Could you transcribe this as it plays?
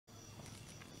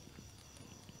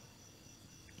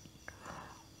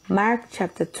Mark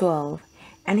chapter 12.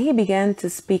 And he began to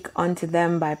speak unto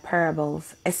them by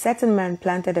parables. A certain man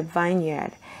planted a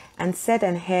vineyard, and set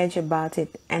an hedge about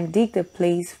it, and digged a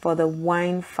place for the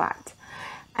wine fat,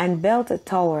 and built a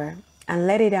tower, and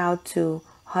let it out to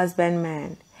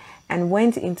husbandmen, and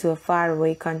went into a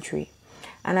faraway country.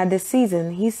 And at the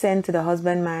season he sent to the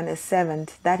husbandman a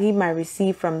servant, that he might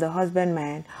receive from the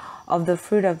husbandman of the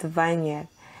fruit of the vineyard.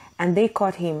 And they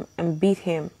caught him, and beat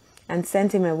him, and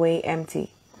sent him away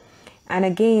empty. And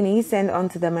again he sent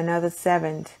unto them another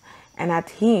servant, and at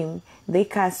him they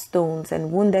cast stones,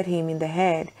 and wounded him in the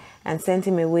head, and sent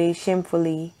him away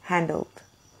shamefully handled.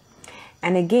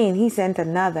 And again he sent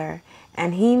another,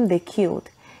 and him they killed,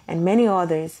 and many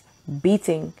others,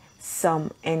 beating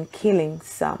some and killing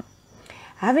some.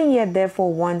 Having yet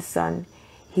therefore one son,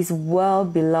 his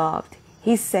well-beloved,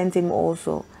 he sent him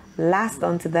also last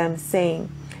unto them,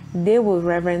 saying, They will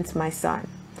reverence my son.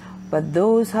 But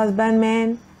those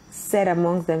husbandmen said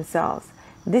amongst themselves,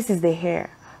 This is the heir.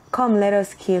 Come, let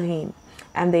us kill him,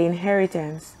 and the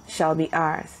inheritance shall be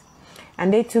ours.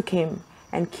 And they took him,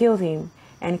 and killed him,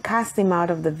 and cast him out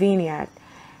of the vineyard.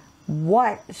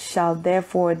 What shall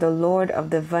therefore the Lord of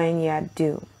the vineyard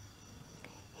do?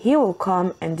 He will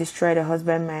come and destroy the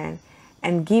husbandman,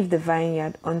 and give the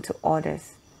vineyard unto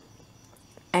others.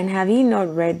 And have ye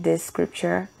not read this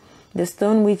scripture? The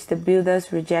stone which the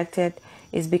builders rejected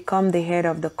is become the head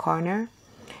of the corner.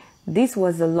 This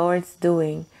was the Lord's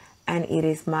doing, and it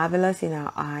is marvelous in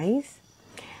our eyes.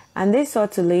 And they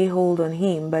sought to lay hold on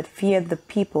him, but feared the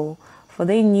people, for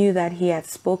they knew that he had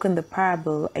spoken the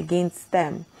parable against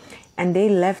them. And they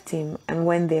left him, and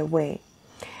went their way.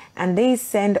 And they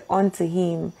sent unto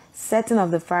him certain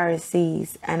of the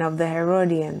Pharisees and of the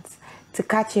Herodians, to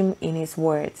catch him in his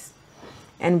words.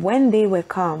 And when they were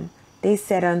come, they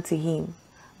said unto him,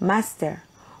 Master,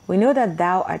 we know that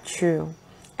thou art true,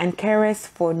 and carest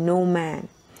for no man,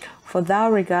 for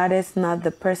thou regardest not the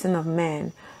person of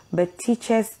man, but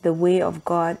teachest the way of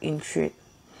God in truth.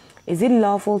 Is it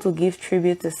lawful to give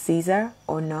tribute to Caesar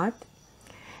or not?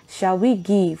 Shall we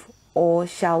give, or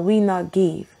shall we not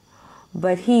give?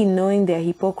 But he, knowing their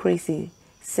hypocrisy,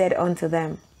 said unto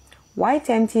them, Why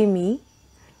tempt ye me?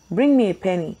 Bring me a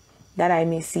penny, that I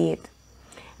may see it.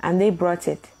 And they brought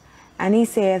it. And he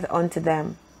saith unto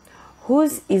them,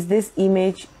 Whose is this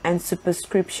image and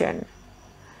superscription?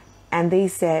 And they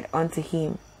said unto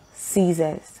him,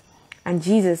 Caesar's. And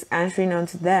Jesus answering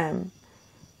unto them,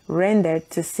 rendered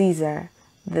to Caesar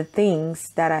the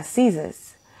things that are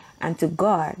Caesar's, and to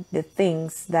God the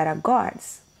things that are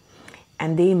God's.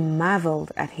 And they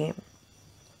marveled at him.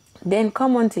 Then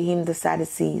come unto him the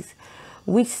Sadducees,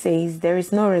 which says there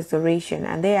is no resurrection.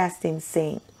 And they asked him,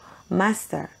 saying,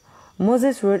 Master,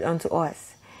 Moses wrote unto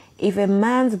us, If a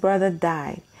man's brother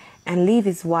die, and leave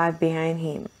his wife behind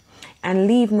him, and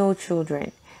leave no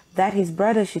children, that his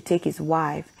brother should take his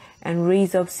wife, and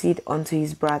raise up seed unto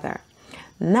his brother.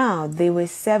 Now there were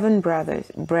 7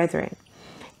 brethren,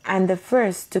 and the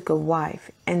first took a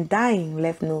wife, and dying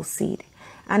left no seed.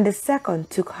 And the second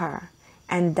took her,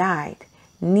 and died,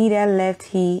 neither left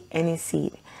he any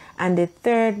seed. And the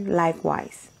third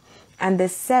likewise. And the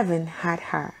 7 had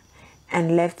her,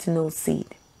 and left no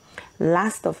seed.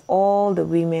 Last of all, the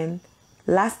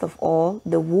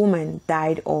woman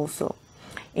died also.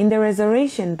 In the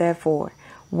resurrection, therefore,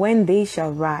 when they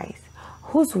shall rise,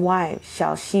 whose wife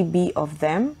shall she be of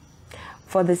them?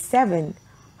 For the 7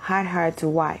 had her to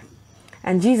wife.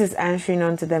 And Jesus answering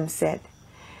unto them said,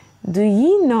 Do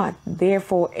ye not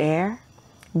therefore err,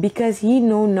 because ye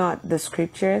know not the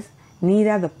scriptures,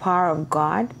 neither the power of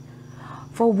God?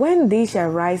 For when they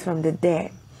shall rise from the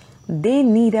dead, they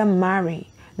neither marry,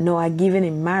 nor are given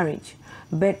in marriage,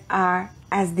 but are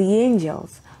as the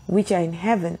angels which are in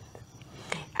heaven.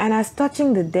 And as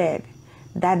touching the dead,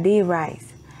 that they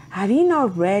rise, have ye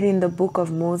not read in the book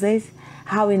of Moses,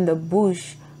 how in the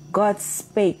bush God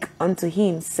spake unto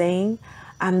him, saying,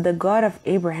 I am the God of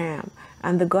Abraham,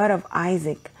 and the God of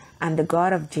Isaac, and the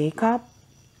God of Jacob?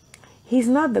 He is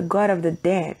not the God of the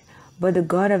dead, but the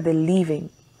God of the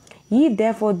living. Ye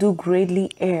therefore do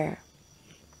greatly err.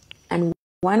 And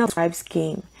one of the scribes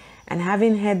came, and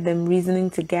having heard them reasoning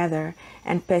together,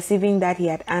 and perceiving that he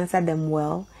had answered them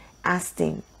well, asked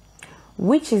him,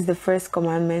 Which is the first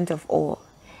commandment of all?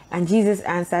 And Jesus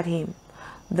answered him,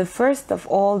 The first of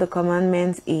all the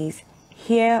commandments is,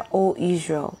 Hear, O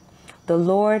Israel, the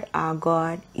Lord our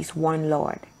God is one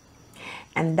Lord.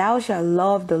 And thou shalt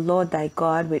love the Lord thy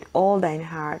God with all thine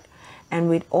heart, and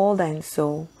with all thine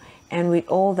soul, and with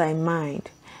all thy mind,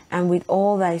 and with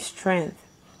all thy strength.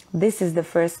 This is the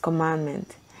first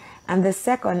commandment. And the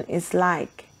second is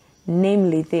like,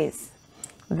 namely this,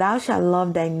 Thou shalt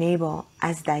love thy neighbor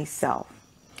as thyself.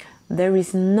 There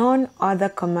is none other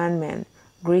commandment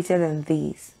greater than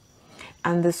these.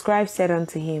 And the scribe said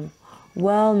unto him,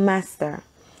 Well, Master,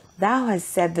 thou hast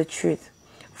said the truth,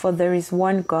 for there is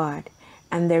one God,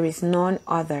 and there is none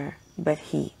other but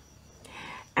he.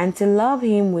 And to love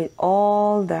him with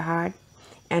all the heart,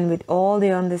 and with all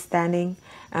the understanding,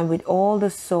 and with all the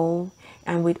soul,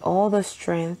 and with all the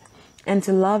strength, and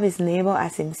to love his neighbor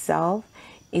as himself,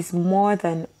 is more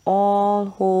than all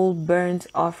whole burnt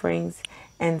offerings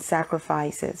and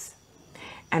sacrifices.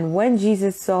 And when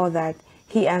Jesus saw that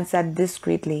he answered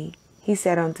discreetly, he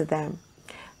said unto them,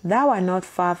 Thou art not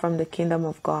far from the kingdom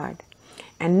of God.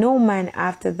 And no man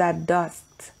after that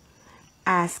dost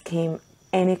ask him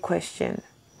any question.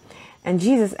 And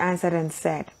Jesus answered and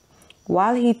said,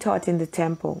 while he taught in the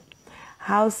temple,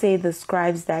 How say the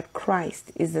scribes that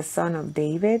Christ is the son of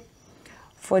David?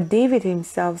 For David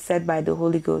himself said by the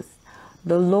Holy Ghost,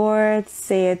 The Lord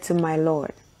saith to my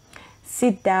Lord,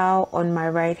 Sit thou on my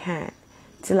right hand,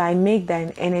 till I make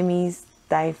thine enemies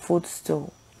thy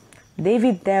footstool.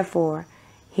 David therefore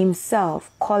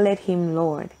himself calleth him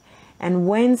Lord. And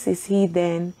whence is he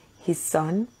then his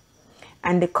son?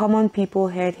 And the common people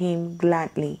heard him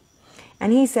gladly.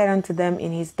 And he said unto them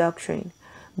in his doctrine,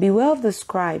 Beware of the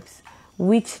scribes,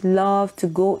 which love to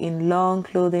go in long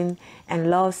clothing, and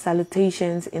love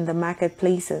salutations in the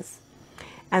marketplaces,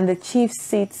 and the chief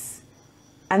seats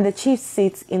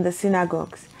in the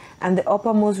synagogues, and the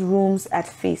uppermost rooms at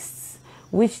feasts,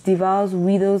 which devours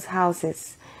widows'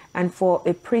 houses, and for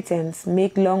a pretense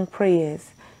make long prayers.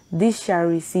 This shall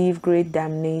receive great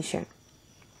damnation.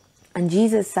 And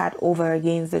Jesus sat over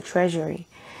against the treasury,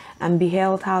 and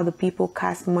beheld how the people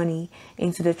cast money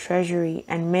into the treasury,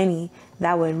 and many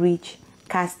that were rich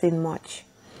cast in much.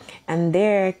 And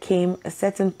there came a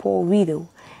certain poor widow,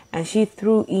 and she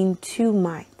threw in 2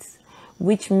 mites,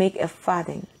 which make a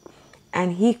farthing.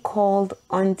 And he called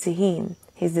unto him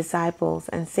his disciples,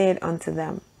 and said unto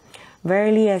them,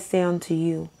 Verily I say unto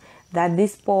you, that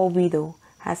this poor widow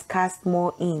has cast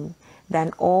more in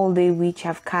than all they which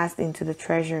have cast into the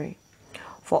treasury.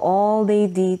 For all they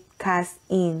did cast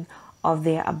in of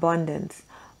their abundance,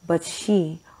 but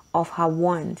she of her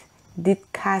want did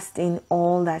cast in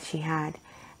all that she had,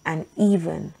 and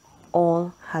even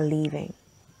all her living.